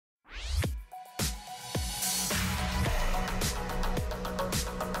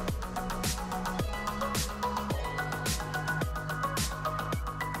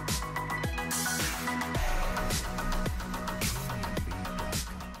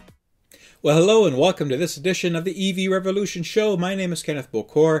Well, hello and welcome to this edition of the EV Revolution Show. My name is Kenneth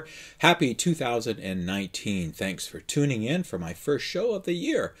Bokor. Happy 2019. Thanks for tuning in for my first show of the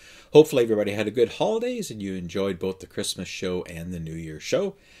year. Hopefully everybody had a good holidays and you enjoyed both the Christmas show and the New Year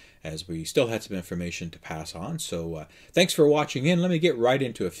show, as we still had some information to pass on. So thanks for watching in. Let me get right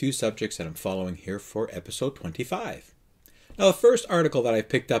into a few subjects that I'm following here for episode 25. Now, the first article that I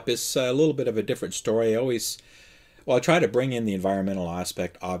picked up is a little bit of a different story. I try to bring in the environmental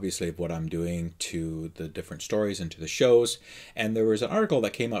aspect, obviously, of what I'm doing to the different stories and to the shows. And there was an article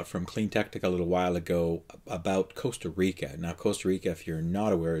that came out from Clean Technica a little while ago about Costa Rica. Now, Costa Rica, if you're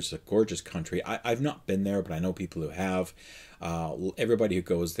not aware, is a gorgeous country. I've not been there, but I know people who have. Everybody who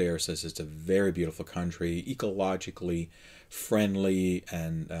goes there says it's a very beautiful country, ecologically friendly,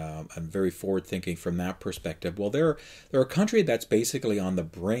 and very forward-thinking from that perspective. Well, they're a country that's basically on the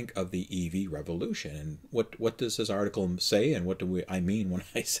brink of the EV revolution. And what does this article say, and what do I mean when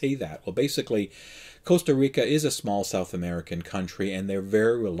I say that? Well, basically, Costa Rica is a small South American country, and they're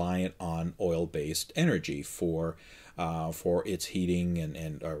very reliant on oil-based energy for its heating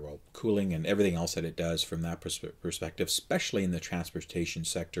and cooling and everything else that it does from that perspective, especially in the transportation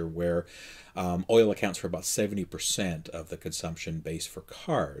sector, where oil accounts for about 70% of the consumption base for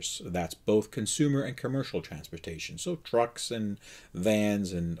cars. That's both consumer and commercial transportation, so trucks and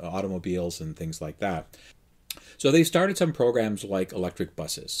vans and automobiles and things like that. So they started some programs like electric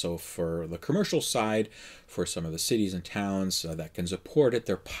buses. So for the commercial side, for some of the cities and towns that can support it,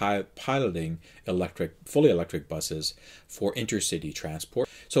 they're piloting fully electric buses for intercity transport.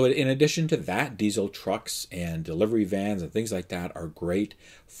 So in addition to that, diesel trucks and delivery vans and things like that are great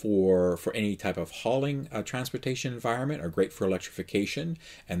for any type of hauling transportation environment, are great for electrification.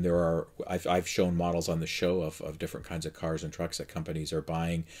 And I've shown models on the show of different kinds of cars and trucks that companies are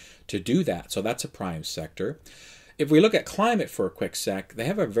buying to do that. So that's a prime sector. If we look at climate for a quick sec, they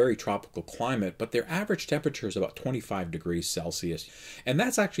have a very tropical climate, but their average temperature is about 25 degrees Celsius. And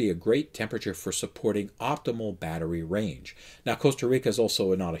that's actually a great temperature for supporting optimal battery range. Now, Costa Rica is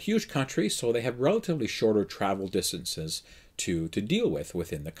also not a huge country, so they have relatively shorter travel distances to deal with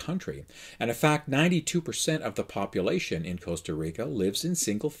within the country. And in fact, 92% of the population in Costa Rica lives in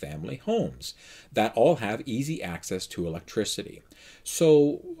single-family homes that all have easy access to electricity.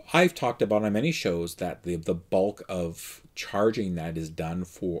 So I've talked about on many shows that the bulk of charging that is done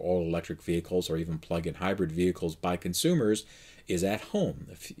for all electric vehicles or even plug-in hybrid vehicles by consumers is at home.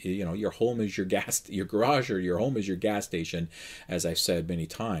 If, your home is your garage, or your home is your gas station, as I've said many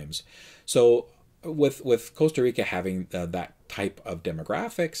times. So with Costa Rica having that type of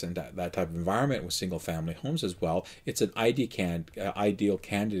demographics and that type of environment with single-family homes as well, it's an ideal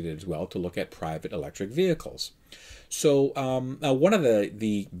candidate as well to look at private electric vehicles. So now one of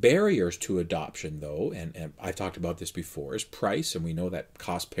the barriers to adoption, though, and I've talked about this before, is price, and we know that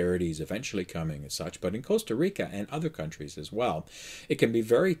cost parity is eventually coming as such, but in Costa Rica and other countries as well, it can be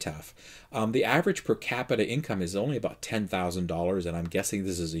very tough. The average per capita income is only about $10,000, and I'm guessing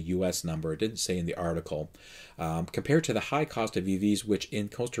this is a U.S. number. It didn't say in the article, compared to the high cost of EVs, which in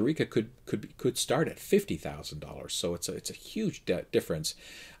Costa Rica could start at $50,000. So it's a huge difference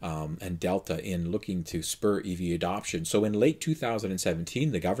and delta in looking to spur EV adoption. So in late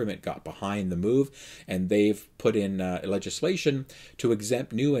 2017, the government got behind the move, and they've put in legislation to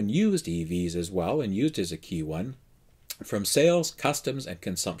exempt new and used EVs as well, and used is a key one, from sales, customs, and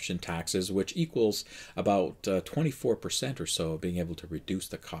consumption taxes, which equals about 24% or so of being able to reduce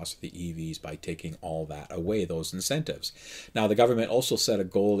the cost of the EVs by taking all that away, those incentives. Now, the government also set a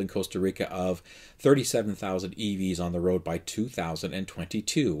goal in Costa Rica of 37,000 EVs on the road by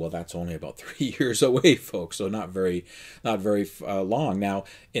 2022. Well, that's only about 3 years away, folks, so not very long. Now,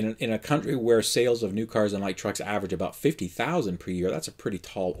 in a country where sales of new cars and light trucks average about 50,000 per year, that's a pretty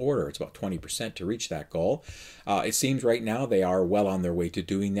tall order. It's about 20% to reach that goal. It seems right now they are well on their way to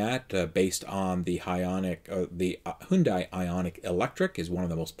doing that, based on the Hyundai Ioniq Electric is one of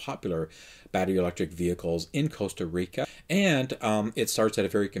the most popular battery electric vehicles in Costa Rica, and it starts at a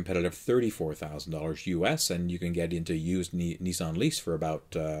very competitive $34,000 US, and you can get into used Nissan Leafs for about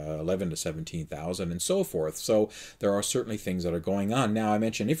 $11,000 to $17,000 and so forth. So there are certainly things that are going on. Now, I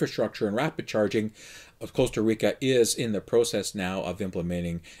mentioned infrastructure and rapid charging. Costa Rica is in the process now of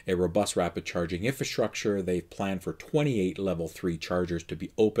implementing a robust rapid charging infrastructure. They've planned for 28 level 3 chargers to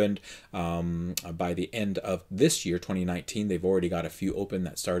be opened by the end of this year, 2019. They've already got a few open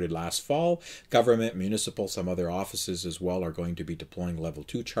that started last fall. Government, municipal, some other offices as well are going to be deploying level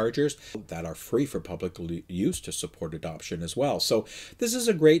 2 chargers that are free for public use to support adoption as well. So this is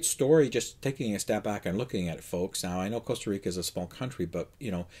a great story, just taking a step back and looking at it, folks. Now, I know Costa Rica is a small country, but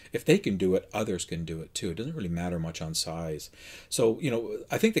if they can do it, others can do it it too. It doesn't really matter much on size. So, you know,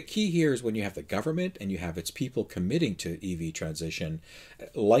 I think the key here is when you have the government and you have its people committing to EV transition,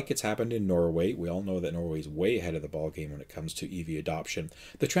 like it's happened in Norway. We all know that Norway is way ahead of the ballgame when it comes to EV adoption.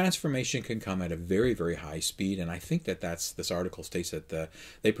 The transformation can come at a very, very high speed, and I think that this article states that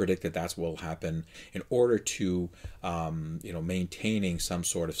they predict that that's what will happen in order to, you know, maintaining some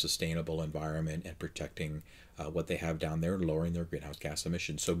sort of sustainable environment and protecting what they have down there, lowering their greenhouse gas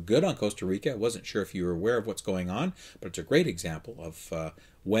emissions. So good on Costa Rica. I wasn't sure if you were aware of what's going on, but it's a great example of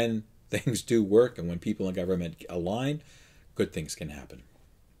when things do work and when people in government align, good things can happen.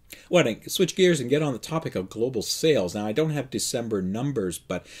 Well, I switch gears and get on the topic of global sales. Now, I don't have December numbers,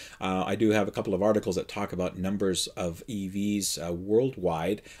 but I do have a couple of articles that talk about numbers of EVs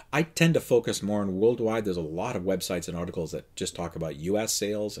worldwide. I tend to focus more on worldwide. There's a lot of websites and articles that just talk about US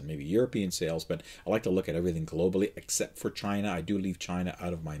sales and maybe European sales, but I like to look at everything globally except for China. I do leave China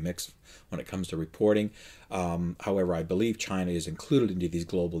out of my mix when it comes to reporting. However, I believe China is included into these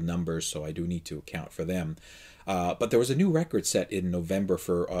global numbers, so I do need to account for them. But there was a new record set in November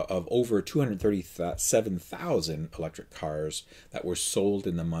of over 237,000 electric cars that were sold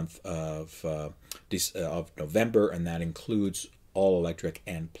in the month of November, and that includes all electric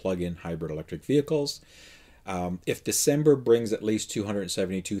and plug-in hybrid electric vehicles. If December brings at least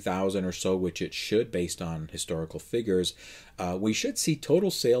 272,000 or so, which it should based on historical figures, we should see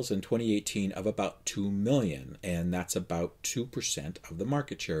total sales in 2018 of about 2 million, and that's about 2% of the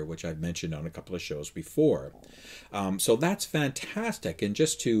market share, which I've mentioned on a couple of shows before. So that's fantastic, and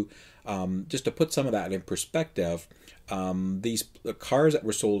just to put some of that in perspective, the cars that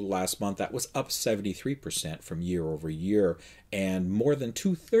were sold last month, that was up 73% from year over year, and more than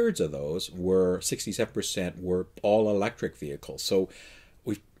 2/3 of those were 67% were all electric vehicles. So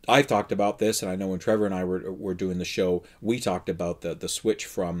I've talked about this, and I know when Trevor and I were doing the show, we talked about the switch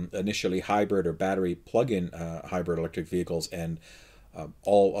from initially hybrid or battery plug-in hybrid electric vehicles and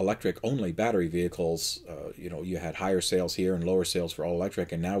all electric only battery vehicles. You know, you had higher sales here and lower sales for all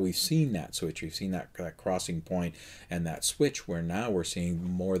electric, and now we've seen that switch. We've seen that crossing point and that switch where now we're seeing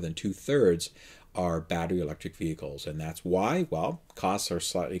more than 2/3 are battery electric vehicles. And that's why, well, costs are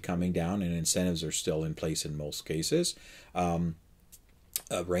slightly coming down and incentives are still in place in most cases.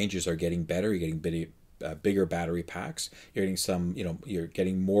 Ranges are getting better. You're getting bigger battery packs. You're getting some, you know, you're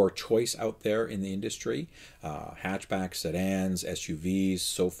getting more choice out there in the industry, hatchbacks, sedans, SUVs,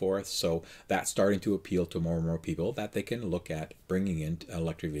 so forth. So that's starting to appeal to more and more people that they can look at bringing in an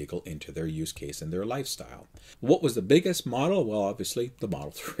electric vehicle into their use case and their lifestyle. What was the biggest model? Well, obviously the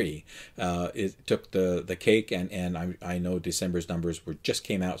Model 3. It took the cake, and I know December's numbers just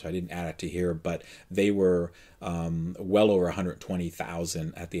came out, so I didn't add it to here, but they were well over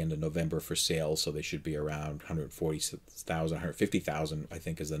 120,000 at the end of November for sales, so they should be around 140,000, 150,000, I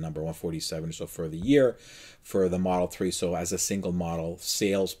think is the number, 147 or so for the year for the Model 3. So as a single model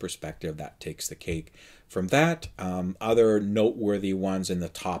sales perspective, that takes the cake. From that, other noteworthy ones in the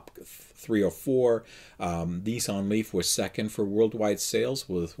top 3 or 4, Nissan Leaf was second for worldwide sales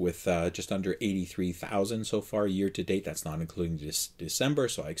with just under 83,000 so far year to date. That's not including December,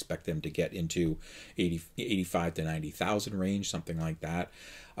 so I expect them to get into 85 to 90,000 range, something like that.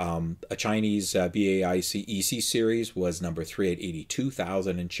 A Chinese BAIC EC series was number 3 at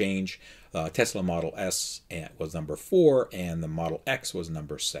 82,000 and change. Tesla Model S was number 4, and the Model X was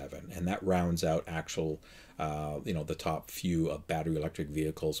number 7, and that rounds out actual, you know, the top few of battery electric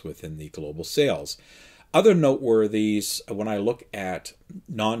vehicles within the global sales. Other noteworthies, when I look at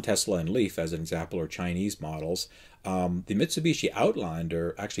non-Tesla and Leaf as an example, or Chinese models, the Mitsubishi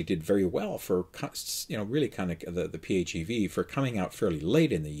Outlander actually did very well for, you know, really kind of the PHEV for coming out fairly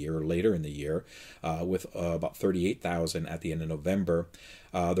late in the year, or later in the year, with about 38,000 at the end of November.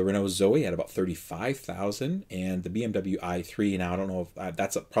 The Renault Zoe had about 35,000, and the BMW i3, now I don't know if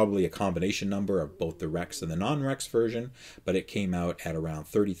that's probably a combination number of both the Rex and the non-Rex version, but it came out at around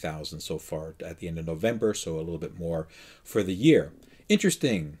 30,000 so far at the end of November, so a little bit more for the year.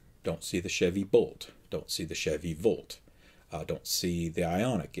 Interesting, don't see the Chevy Bolt, don't see the Chevy Volt, don't see the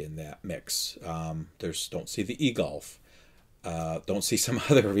Ioniq in that mix, don't see the e-Golf. Don't see some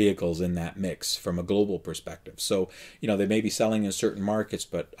other vehicles in that mix from a global perspective. So, you know, they may be selling in certain markets,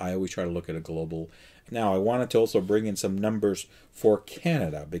 but I always try to look at a global. Now, I wanted to also bring in some numbers for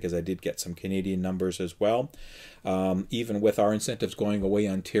Canada, because I did get some Canadian numbers as well. Even with our incentives going away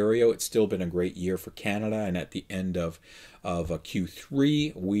in Ontario, it's still been a great year for Canada, and at the end of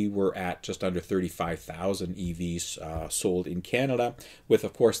Q3, we were at just under 35,000 EVs sold in Canada, with,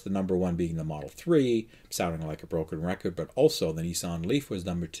 of course, the number 1 being the Model 3, sounding like a broken record, but also the Nissan Leaf was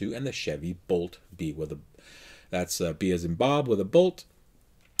number 2, and the Chevy Bolt B as in Bob with a Bolt.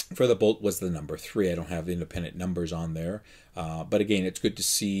 for the Bolt was the number 3. I don't have the independent numbers on there. But again, it's good to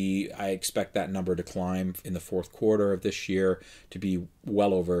see. I expect that number to climb in the fourth quarter of this year to be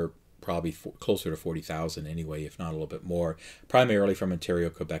well over, probably closer to 40,000 anyway, if not a little bit more, primarily from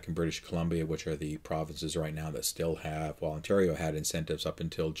Ontario, Quebec, and British Columbia, which are the provinces right now that still have, well, Ontario had incentives up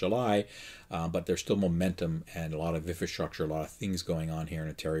until July, but there's still momentum and a lot of infrastructure, a lot of things going on here in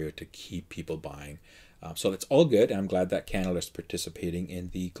Ontario to keep people buying. So that's all good, and I'm glad that Canada is participating in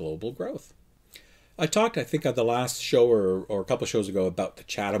the global growth. I talked, I think, on the last show or a couple of shows ago about the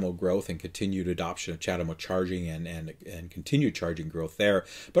CHAdeMO growth and continued adoption of CHAdeMO charging and continued charging growth there.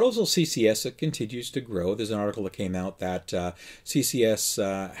 But also CCS, it continues to grow. There's an article that came out that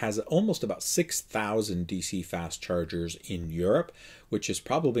CCS has almost about 6,000 DC fast chargers in Europe, which is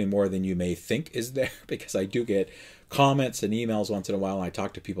probably more than you may think is there, because I do get comments and emails once in a while, and I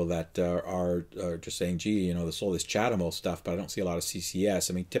talk to people that are just saying, gee, you know, there's all this CHAdeMO stuff, but I don't see a lot of CCS.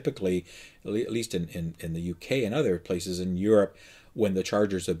 I mean, typically, at least in the UK and other places in Europe, when the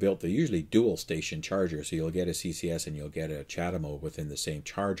chargers are built, they're usually dual station chargers. So you'll get a CCS and you'll get a CHAdeMO within the same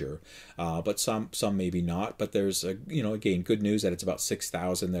charger. But some maybe not. But there's, again, good news that it's about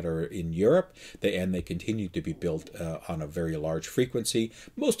 6,000 that are in Europe. They continue to be built on a very large frequency.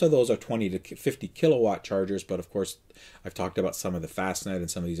 Most of those are 20 to 50 kilowatt chargers. But of course, I've talked about some of the Fastnet and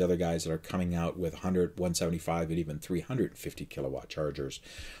some of these other guys that are coming out with 100, 175, and even 350 kilowatt chargers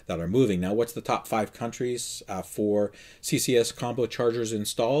that are moving. Now, what's the top 5 countries for CCS combo chargers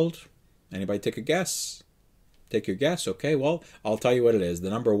installed? Anybody take a guess? Take your guess. Okay, well, I'll tell you what it is. The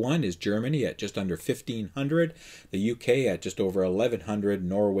number 1 is Germany at just under 1,500. The UK at just over 1,100.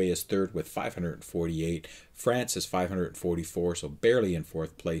 Norway is third with 548. France is 544, so barely in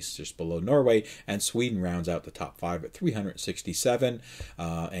fourth place, just below Norway. And Sweden rounds out the top 5 at 367.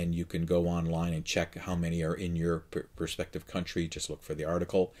 And you can go online and check how many are in your respective country. Just look for the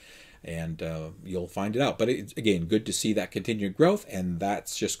article, and you'll find it out. But it's, again, good to see that continued growth, and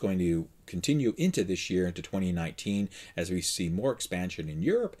that's just going to continue into this year, into 2019, as we see more expansion in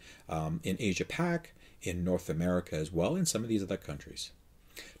Europe, in Asia Pac, in North America as well, in some of these other countries.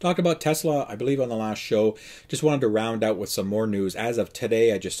 Talked about Tesla, I believe, on the last show. Just wanted to round out with some more news. As of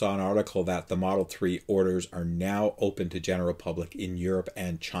today, I just saw an article that the Model 3 orders are now open to general public in Europe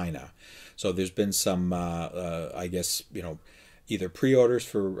and China. So there's been some, I guess, either pre-orders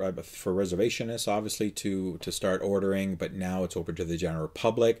for reservationists, obviously, to start ordering, but now it's open to the general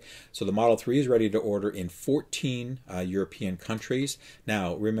public. So the Model 3 is ready to order in 14 European countries.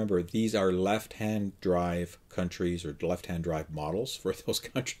 Now, remember, these are left-hand drive countries, or left-hand drive models for those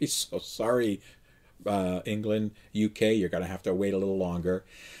countries. So sorry, England, UK, you're going to have to wait a little longer.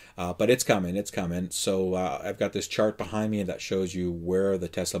 But it's coming, it's coming. So I've got this chart behind me that shows you where the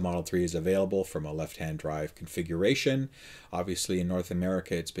Tesla Model 3 is available from a left-hand drive configuration. Obviously, in North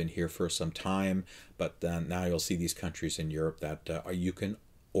America, it's been here for some time, but now you'll see these countries in Europe that you can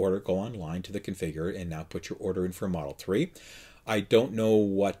order, go online to the configure, and now put your order in for Model 3. I don't know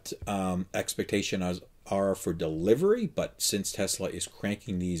what expectations are for delivery, but since Tesla is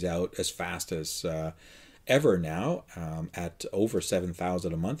cranking these out as fast as ever now, at over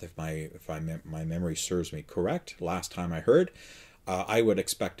 7,000 a month, if my memory serves me correct, last time I heard, I would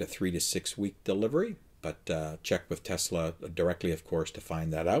expect a 3 to 6 week delivery, but check with Tesla directly, of course, to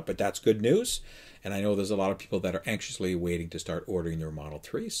find that out. But that's good news, and I know there's a lot of people that are anxiously waiting to start ordering their Model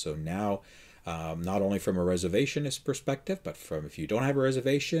 3. So now, not only from a reservationist perspective, but from, if you don't have a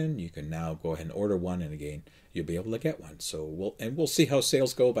reservation, you can now go ahead and order one, and again, you'll be able to get one. So we'll see how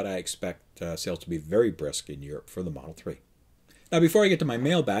sales go, but I expect sales to be very brisk in Europe for the Model 3. Now, before I get to my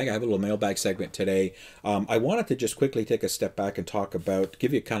mailbag, I have a little mailbag segment today. I wanted to just quickly take a step back and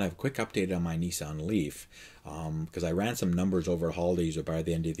give you kind of a quick update on my Nissan Leaf, because I ran some numbers over holidays or by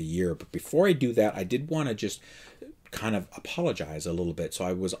the end of the year. But before I do that, I did want to just kind of apologize a little bit. So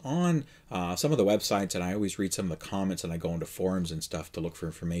I was on some of the websites, and I always read some of the comments, and I go into forums and stuff to look for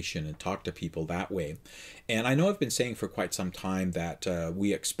information and talk to people that way. And I know I've been saying for quite some time that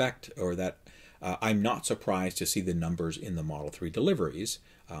we expect, or that I'm not surprised to see the numbers in the Model 3 deliveries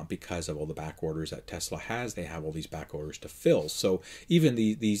because of all the back orders that Tesla has. They have all these back orders to fill. So even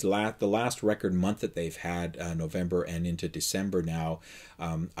the last record month that they've had, November and into December now,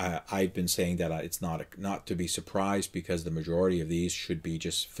 I've been saying that it's not to be surprised, because the majority of these should be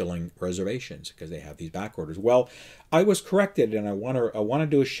just filling reservations because they have these back orders. Well, I was corrected, and I want to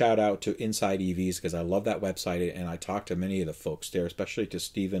do a shout out to Inside EVs, because I love that website, and I talked to many of the folks there, especially to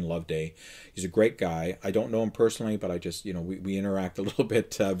Stephen Loveday. He's a great guy. I don't know him personally, but I just, we interact a little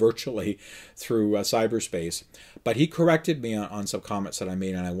bit virtually through cyberspace. But he corrected me on some comments that I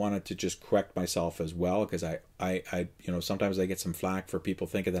made, and I wanted to just correct myself as well, because you know, sometimes I get some flack for people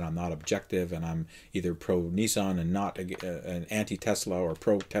thinking that I'm not objective and I'm either pro Nissan and not an anti Tesla, or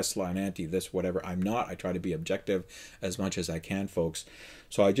pro Tesla and anti this, whatever. I'm not. I try to be objective as much as I can, folks.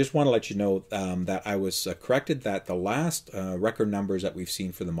 So I just want to let you know that I was corrected, that the last record numbers that we've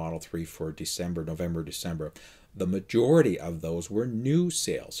seen for the Model 3 for November, December, the majority of those were new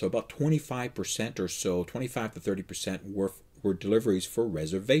sales. So about 25% or so, 25 to 30% were deliveries for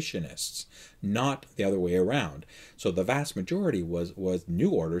reservationists, not the other way around. So the vast majority was new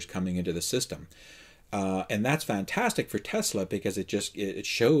orders coming into the system. And that's fantastic for Tesla, because it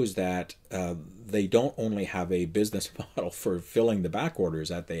shows that they don't only have a business model for filling the back orders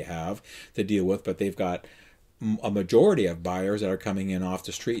that they have to deal with, but they've got a majority of buyers that are coming in off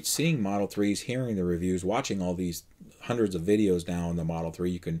the street, seeing Model 3s, hearing the reviews, watching all these hundreds of videos now on the Model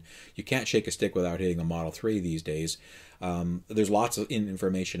 3. You can't shake a stick without hitting a Model 3 these days. There's lots of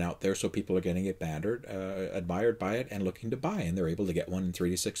information out there, so people are getting it admired by it and looking to buy, and they're able to get one in 3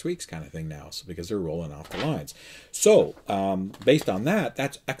 to 6 weeks kind of thing now, so because they're rolling off the lines. So based on that,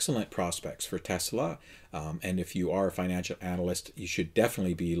 that's excellent prospects for Tesla. And if you are a financial analyst, you should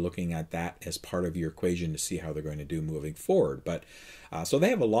definitely be looking at that as part of your equation to see how they're going to do moving forward. But so they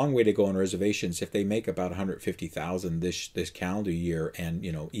have a long way to go on reservations. If they make about 150,000 this calendar year, and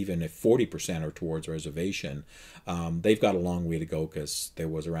you know, even if 40% are towards reservation, they've got a long way to go, because there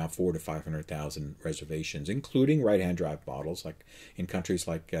was around 400,000 to 500,000 reservations, including right-hand drive models, like in countries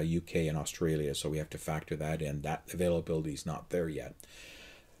like UK and Australia. So we have to factor that in. That availability is not there yet.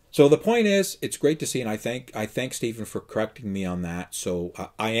 So the point is, it's great to see, and I thank Stephen for correcting me on that. So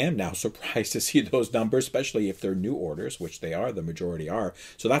I am now surprised to see those numbers, especially if they're new orders, which they are, the majority are.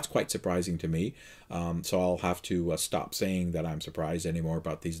 So that's quite surprising to me. So I'll have to stop saying that I'm surprised anymore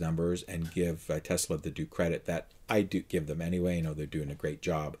about these numbers, and give Tesla the due credit that I do give them anyway. I know they're doing a great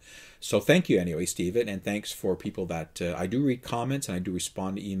job. So thank you anyway, Stephen, and thanks for people that I do read comments, and I do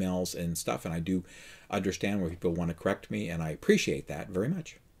respond to emails and stuff, and I do understand where people want to correct me, and I appreciate that very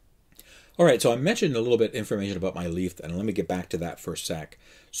much. All right, so I mentioned a little bit information about my Leaf, and let me get back to that for a sec.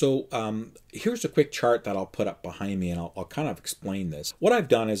 So here's a quick chart that I'll put up behind me, and I'll kind of explain this. What I've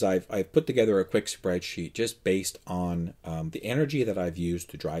done is I've put together a quick spreadsheet just based on the energy that I've used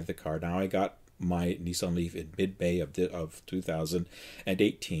to drive the car. Now, I got my Nissan Leaf in mid-May of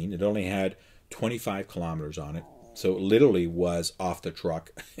 2018. It only had 25 kilometers on it. So it literally was off the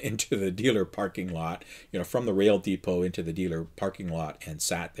truck into the dealer parking lot, you know, from the rail depot into the dealer parking lot, and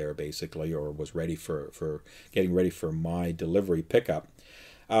sat there basically, or was ready for getting ready for my delivery pickup.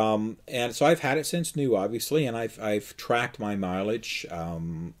 And so I've had it since new, obviously, and I've tracked my mileage,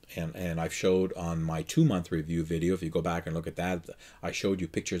 and I've showed on my 2-month review video. If you go back and look at that, I showed you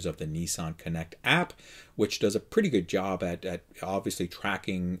pictures of the Nissan Connect app, which does a pretty good job at obviously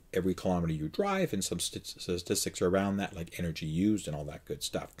tracking every kilometer you drive, and some statistics around that, like energy used and all that good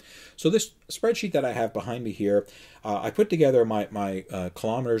stuff. So this spreadsheet that I have behind me here, I put together my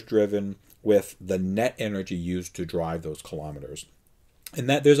kilometers driven with the net energy used to drive those kilometers. And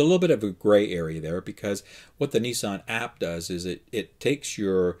that there's a little bit of a gray area there, because what the Nissan app does is it takes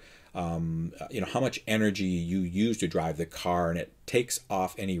your how much energy you use to drive the car, and it takes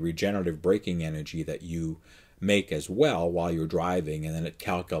off any regenerative braking energy that you make as well while you're driving, and then it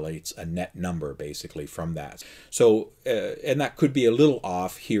calculates a net number basically from that. So and that could be a little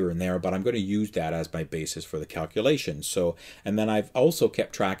off here and there, but I'm going to use that as my basis for the calculation. So, and then I've also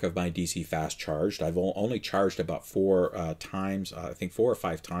kept track of my DC fast charged. I've only charged about 4 times, I think 4 or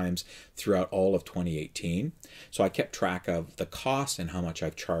 5 times throughout all of 2018. So I kept track of the cost and how much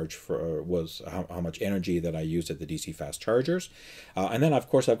I've charged for, how much energy that I used at the DC fast chargers. And then of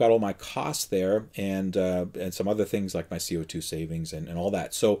course I've got all my costs there, and some other things like my CO2 savings and all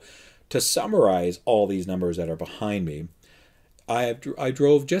that. So to summarize all these numbers that are behind me, I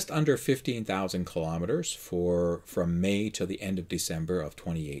drove just under 15,000 kilometers from May to the end of December of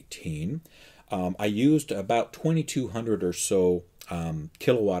 2018. I used about 2,200 or so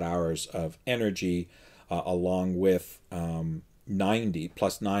kilowatt hours of energy, along with 90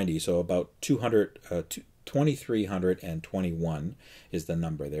 plus 90, so about 2,321 is the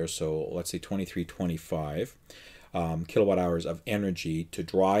number there. So let's say 2,325 kilowatt hours of energy to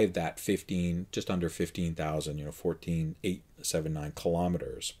drive that just under 15,000, 14,879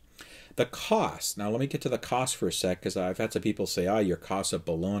 kilometers. The cost, now let me get to the cost for a sec, because I've had some people say, your costs of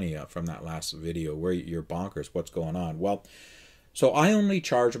Bologna from that last video, where you're bonkers, what's going on? Well, so I only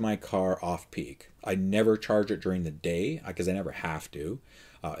charge my car off peak. I never charge it during the day, because I never have to.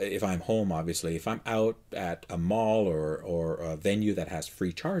 if I'm home, obviously. If I'm out at a mall or a venue that has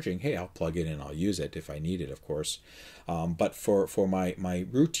free charging, hey, I'll plug it in, I'll use it if I need it, of course. But for my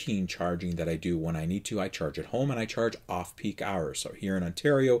routine charging that I do when I need to, I charge at home and I charge off-peak hours. So here in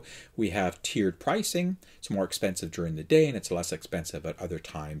Ontario, we have tiered pricing. It's more expensive during the day and it's less expensive at other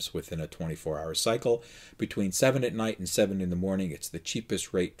times within a 24-hour cycle. Between 7 at night and 7 in the morning, it's the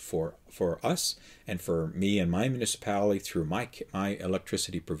cheapest rate for us and for me and my municipality through my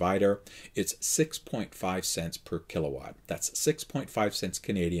electricity provider. It's 6.5 cents per kilowatt. That's 6.5 cents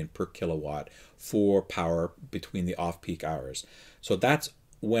Canadian per kilowatt for power between the off-peak hours. So that's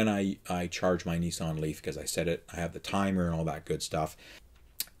when I charge my Nissan Leaf, because I set it, I have the timer and all that good stuff.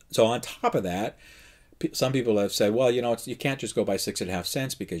 So on top of that, some people have said, well, you know, you can't just go by 6.5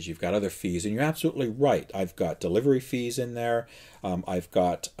 cents because you've got other fees. And you're absolutely right. I've got delivery fees in there. I've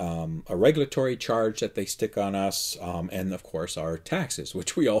got a regulatory charge that they stick on us. And of course, our taxes,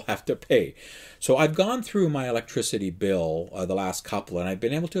 which we all have to pay. So I've gone through my electricity bill the last couple, and I've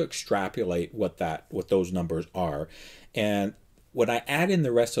been able to extrapolate what those numbers are. And when I add in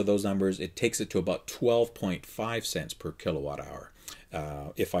the rest of those numbers, it takes it to about 12.5 cents per kilowatt hour.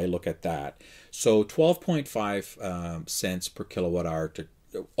 If I look at that. So 12.5 cents per kilowatt hour to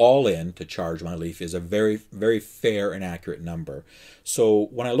all in to charge my Leaf is a very, very fair and accurate number. So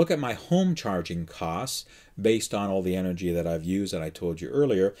when I look at my home charging costs, based on all the energy that I've used that I told you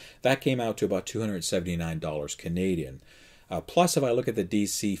earlier, that came out to about $279 Canadian. Plus, if I look at the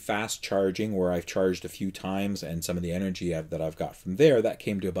DC fast charging, where I've charged a few times, and some of the energy that I've got from there, that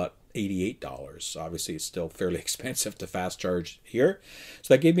came to about $88. Obviously, it's still fairly expensive to fast charge here.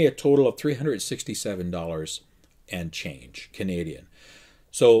 So that gave me a total of $367 and change Canadian.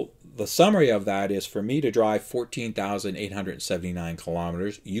 So the summary of that is, for me to drive 14,879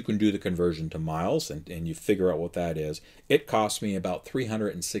 kilometers, you can do the conversion to miles and you figure out what that is. It cost me about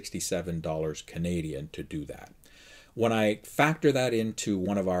 $367 Canadian to do that. When I factor that into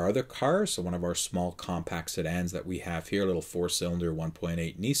one of our other cars, so one of our small compact sedans that we have here, a little 4-cylinder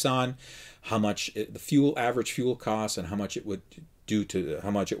 1.8 Nissan, how much the average fuel costs and how much it would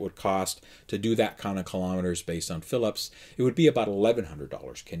cost to do that kind of kilometers based on fill-ups, it would be about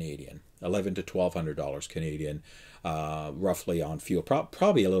 $1,100 Canadian, $1,100 to $1,200 Canadian, roughly on fuel.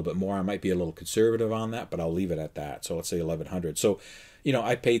 Probably a little bit more. I might be a little conservative on that, but I'll leave it at that. So let's say $1,100. So, you know,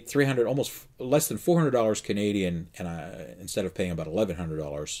 I paid $300, almost less than $400 Canadian, and instead of paying about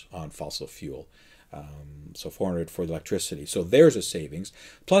 $1,100 on fossil fuel. So $400 for the electricity. So there's a savings.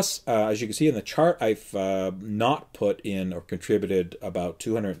 Plus, as you can see in the chart, I've not put in or contributed about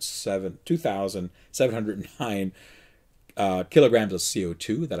 2,709 kilograms of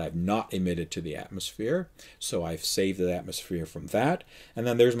CO2 that I've not emitted to the atmosphere. So I've saved the atmosphere from that. And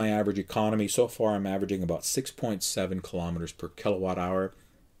then there's my average economy. So far, I'm averaging about 6.7 kilometers per kilowatt hour.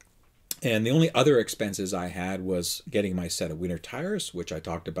 And the only other expenses I had was getting my set of winter tires, which I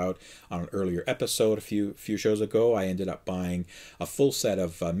talked about on an earlier episode a few shows ago. I ended up buying a full set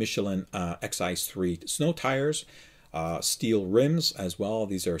of Michelin X-Ice 3 snow tires, steel rims as well.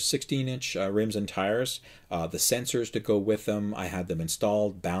 These are 16-inch rims and tires. The sensors to go with them, I had them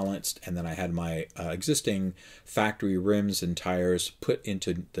installed, balanced, and then I had my existing factory rims and tires put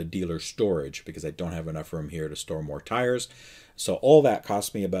into the dealer storage because I don't have enough room here to store more tires. So all that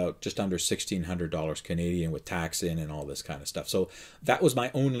cost me about just under $1,600 Canadian with tax in and all this kind of stuff. So that was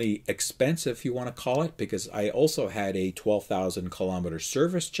my only expense, if you want to call it, because I also had a 12,000 kilometer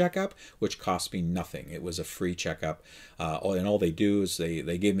service checkup, which cost me nothing. It was a free checkup. And all they do is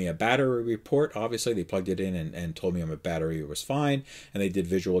they gave me a battery report. Obviously, they plugged it in and told me my battery was fine. And they did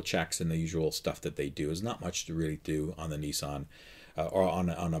visual checks and the usual stuff that they do. There's not much to really do on the Nissan or on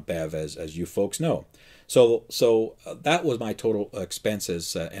a BEV, as you folks know. So that was my total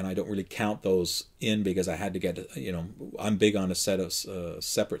expenses, and I don't really count those in because I had to get, I'm big on a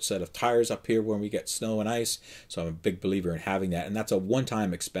separate set of tires up here when we get snow and ice. So I'm a big believer in having that, and that's a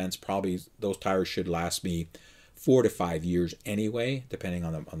one-time expense. Probably those tires should last me 4 to 5 years anyway, depending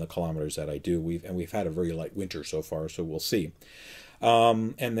on the kilometers that I do. We've had a very light winter so far, so we'll see.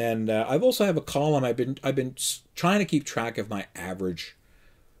 And then I've also have a column. I've been trying to keep track of my average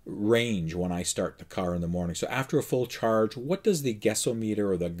range when I start the car in the morning. So after a full charge, what does the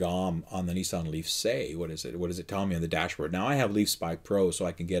guessometer or the GOM on the Nissan Leaf say? What is it? What does it tell me on the dashboard? Now I have Leaf Spy Pro, so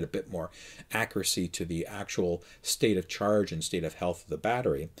I can get a bit more accuracy to the actual state of charge and state of health of the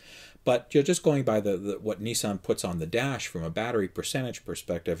battery. But just going by what Nissan puts on the dash from a battery percentage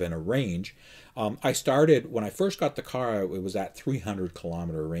perspective and a range, I started, when I first got the car, it was at 300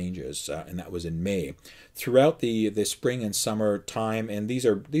 kilometer ranges, and that was in May. Throughout the spring and summer time, and these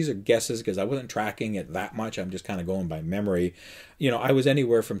are these are guesses because I wasn't tracking it that much. I'm just kind of going by memory. I was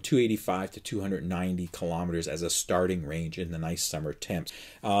anywhere from 285 to 290 kilometers as a starting range in the nice summer temps.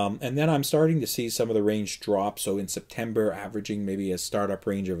 And then I'm starting to see some of the range drop. So in September, averaging maybe a startup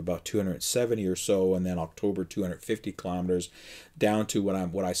range of about 270 or so, and then October 250 kilometers, down to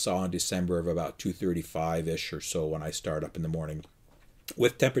what I saw in December of about 235-ish or so when I start up in the morning,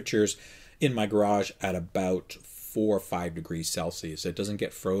 with temperatures in my garage at about 4 or 5 degrees Celsius. It doesn't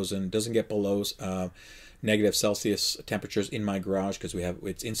get frozen, doesn't get below negative Celsius temperatures in my garage because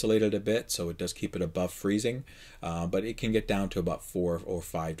it's insulated a bit, so it does keep it above freezing. But it can get down to about 4 or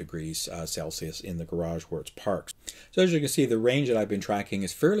 5 degrees Celsius in the garage where it's parked. So as you can see, the range that I've been tracking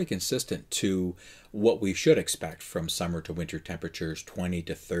is fairly consistent to what we should expect from summer to winter temperatures, 20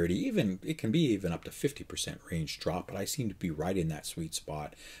 to 30, even it can be even up to 50% range drop, but I seem to be right in that sweet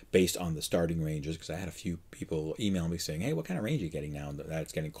spot based on the starting ranges, because I had a few people email me saying, hey, what kind of range are you getting now that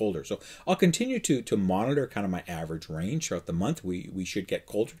it's getting colder? So I'll continue to monitor kind of my average range throughout the month. We should get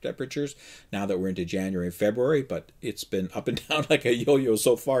colder temperatures now that we're into January and February, but it's been up and down like a yo-yo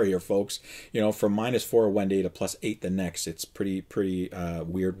so far here, folks. From -4 one day to +8 the next. It's pretty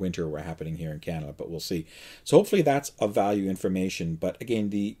weird winter we're happening here in Canada, but we'll see. So hopefully that's of value information. But again,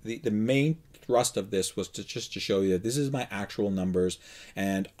 the main thrust of this was just to show you that this is my actual numbers,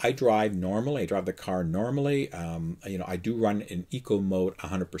 and I drive normally. I drive the car normally. I do run in eco mode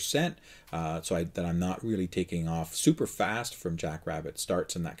 100%, so that I'm not really taking off super fast from jackrabbit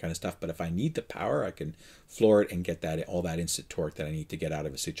starts and that kind of stuff. But if I need the power, I can floor it and get all that instant torque that I need to get out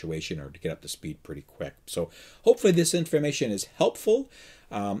of a situation or to get up to speed pretty quick. So hopefully this information is helpful.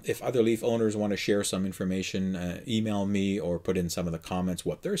 If other Leaf owners want to share some information, email me or put in some of the comments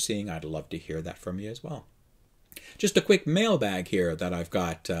what they're seeing. I'd love to hear that from you as well. Just a quick mailbag here that I've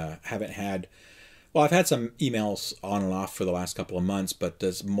got. I've had some emails on and off for the last couple of months, but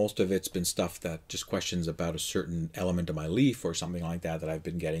most of it's been stuff that just questions about a certain element of my Leaf or something like that I've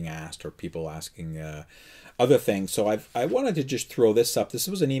been getting asked, or people asking other things. So I wanted to just throw this up. This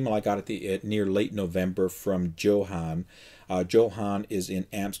was an email I got near late November from Johan. Johan is in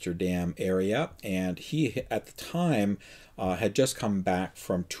Amsterdam area, and he at the time had just come back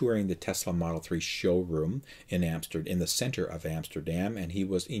from touring the Tesla Model 3 showroom in the center of Amsterdam, and he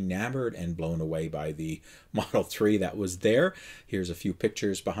was enamored and blown away by the Model 3 that was there. Here's a few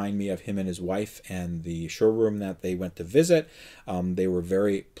pictures behind me of him and his wife and the showroom that they went to visit. They were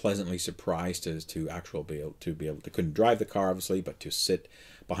very pleasantly surprised as to they couldn't drive the car obviously, but to sit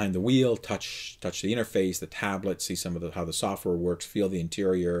behind the wheel, touch the interface, the tablet, see some of how the software works, feel the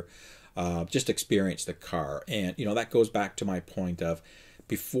interior, just experience the car. And that goes back to my point of,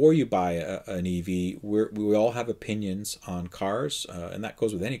 before you buy an EV, we all have opinions on cars, and that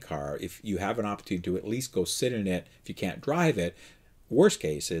goes with any car. If you have an opportunity to at least go sit in it, if you can't drive it, worst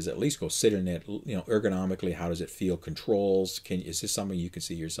case is at least go sit in it, ergonomically. How does it feel? Controls. Is this something you can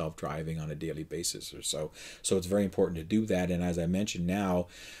see yourself driving on a daily basis or so? So it's very important to do that. And as I mentioned, now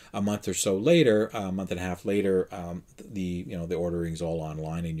a month or so later, a month and a half later, the ordering's all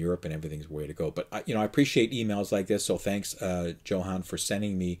online in Europe and everything's way to go. But I appreciate emails like this. So thanks, Johan, for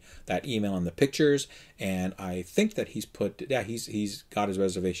sending me that email and the pictures. And I think that he's got his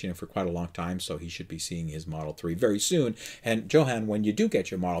reservation in for quite a long time, so he should be seeing his Model 3 very soon. And Johan, when you do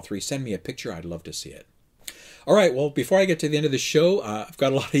get your Model 3, send me a picture. I'd love to see it. All right, well, before I get to the end of the show, I've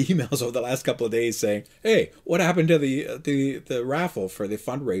got a lot of emails over the last couple of days saying, hey, what happened to the raffle for the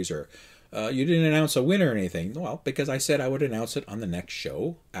fundraiser? You didn't announce a winner or anything. Well, because I said I would announce it on the next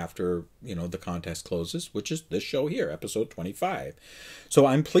show after, the contest closes, which is this show here, episode 25. So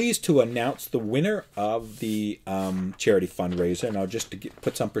I'm pleased to announce the winner of the charity fundraiser. Now, just to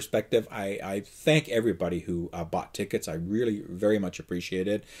put some perspective, I thank everybody who bought tickets. I really very much appreciate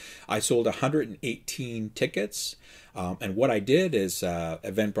it. I sold 118 tickets. And what I did is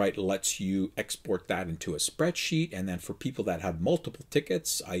EventBrite lets you export that into a spreadsheet, and then for people that had multiple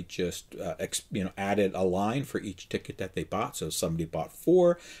tickets, I just added a line for each ticket that they bought. So if somebody bought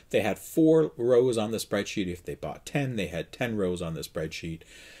 4, they had 4 rows on the spreadsheet. If they bought 10, they had 10 rows on the spreadsheet,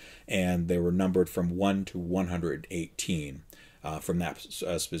 and they were numbered from 1 to 118. From that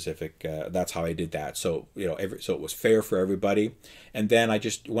specific, that's how I did that. So so it was fair for everybody. And then I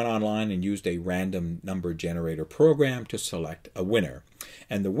just went online and used a random number generator program to select a winner.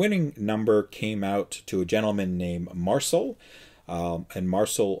 And the winning number came out to a gentleman named Marcel. and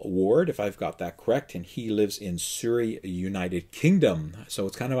Marcel Ward, if I've got that correct, and he lives in Surrey, United Kingdom. So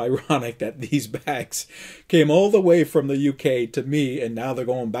it's kind of ironic that these bags came all the way from the UK to me, and now they're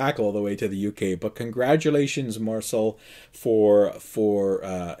going back all the way to the UK. But congratulations, Marcel, for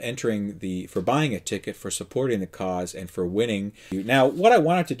buying a ticket, for supporting the cause, and for winning. Now, what I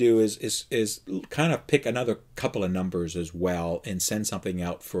wanted to do is kind of pick another couple of numbers as well and send something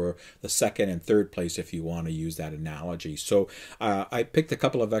out for the second and third place if you want to use that analogy. So I picked a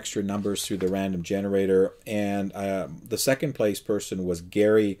couple of extra numbers through the random generator, and the second place person was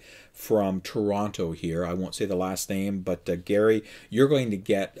Gary from Toronto here. I won't say the last name, but Gary, you're going to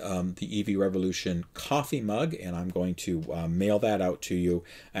get the EV Revolution coffee mug, and I'm going to mail that out to you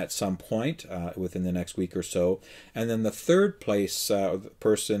at some point within the next week or so. And then the third place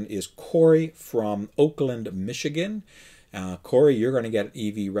person is Corey from Oakland, Michigan. Corey, you're going to get an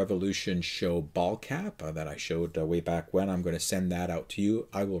EV Revolution show ball cap that I showed way back when. I'm going to send that out to you.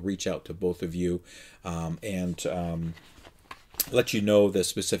 I will reach out to both of you and let you know the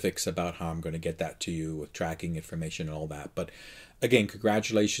specifics about how I'm going to get that to you with tracking information and all that. But again,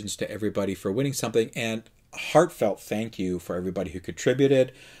 congratulations to everybody for winning something, and heartfelt thank you for everybody who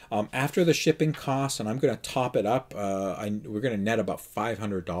contributed. After the shipping costs, and I'm going to top it up, we're going to net about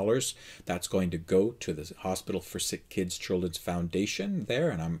 $500. That's going to go to the Hospital for Sick Kids Children's Foundation there,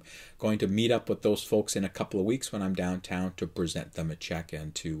 and I'm going to meet up with those folks in a couple of weeks when I'm downtown to present them a check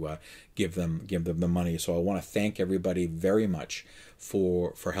and to give them the money. So I want to thank everybody very much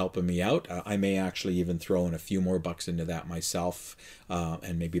for helping me out. I may actually even throw in a few more bucks into that myself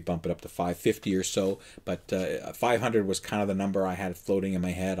and maybe bump it up to $550 or so. But 500 was kind of the number I had floating in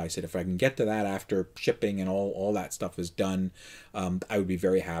my head. I said if I can get to that after shipping and all that stuff is done, I would be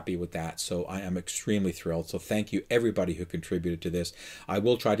very happy with that. So I am extremely thrilled. So thank you everybody who contributed to this. I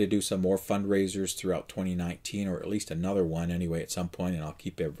will try to do some more fundraisers throughout 2019, or at least another one anyway at some point, and I'll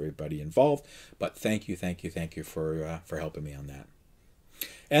keep everybody involved. But thank you for helping me on that.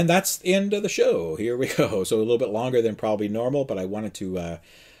 And that's the end of the show. Here we go. So a little bit longer than probably normal, but I wanted to,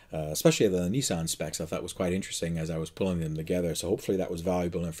 especially the Nissan specs, I thought was quite interesting as I was pulling them together. So hopefully that was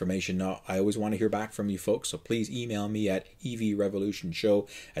valuable information. Now, I always want to hear back from you folks, so please email me at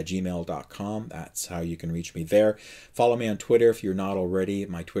evrevolutionshow@gmail.com. That's how you can reach me there. Follow me on Twitter if you're not already.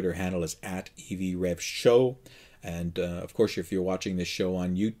 My Twitter handle is @evrevshow. And of course, if you're watching this show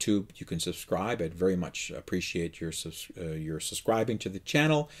on YouTube, you can subscribe. I'd very much appreciate your subscribing to the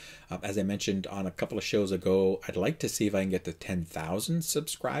channel. As I mentioned on a couple of shows ago, I'd like to see if I can get to 10,000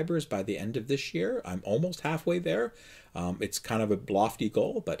 subscribers by the end of this year. I'm almost halfway there. It's kind of a lofty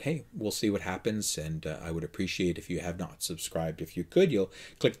goal, but hey, we'll see what happens. And I would appreciate if you have not subscribed. If you could, you'll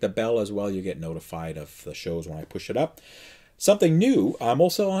click the bell as well. You get notified of the shows when I push it up. Something new, I'm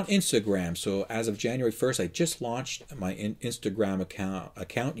also on Instagram. So as of January 1st, I just launched my Instagram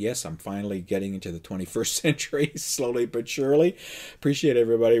account. Yes, I'm finally getting into the 21st century, slowly but surely. Appreciate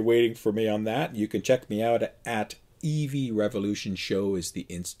everybody waiting for me on that. You can check me out at EV Revolution Show is the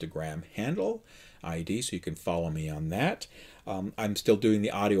Instagram handle ID, so you can follow me on that. I'm still doing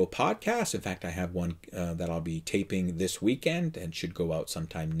the audio podcast. In fact, I have one that I'll be taping this weekend and should go out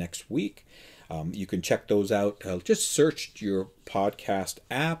sometime next week. You can check those out. Just search your podcast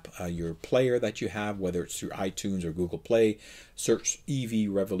app, your player that you have, whether it's through iTunes or Google Play. Search EV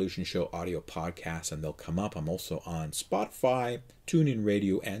Revolution Show Audio Podcast, and they'll come up. I'm also on Spotify, TuneIn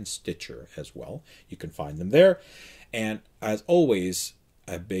Radio, and Stitcher as well. You can find them there. And as always,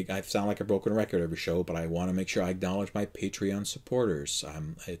 I sound like a broken record every show, but I want to make sure I acknowledge my Patreon supporters.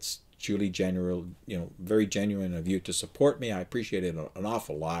 It's truly genuine, very genuine of you to support me. I appreciate it an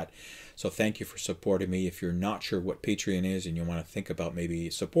awful lot. So thank you for supporting me. If you're not sure what Patreon is and you want to think about maybe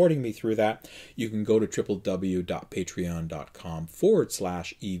supporting me through that, you can go to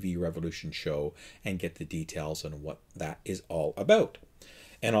www.patreon.com/EV Revolution Show and get the details on what that is all about.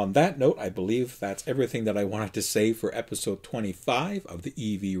 And on that note, I believe that's everything that I wanted to say for episode 25 of the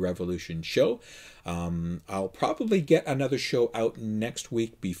EV Revolution Show. I'll probably get another show out next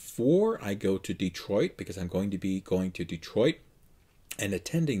week before I go to Detroit, because I'm going to be going to Detroit and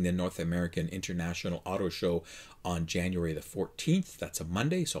attending the North American International Auto Show on January the 14th. That's a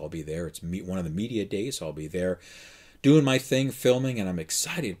Monday, so I'll be there. It's one of the media days, so I'll be there doing my thing, filming, and I'm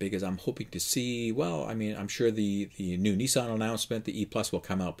excited because I'm hoping to see, well, I mean, I'm sure the new Nissan announcement, the E-Plus, will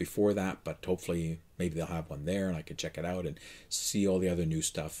come out before that, but hopefully maybe they'll have one there and I can check it out and see all the other new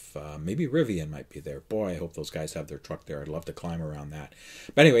stuff. Maybe Rivian might be there. Boy, I hope those guys have their truck there. I'd love to climb around that.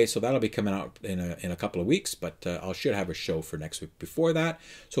 But anyway, so that'll be coming out in a couple of weeks, but I should have a show for next week before that.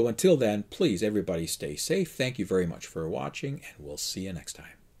 So until then, please, everybody stay safe. Thank you very much for watching, and we'll see you next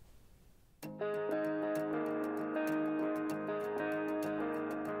time.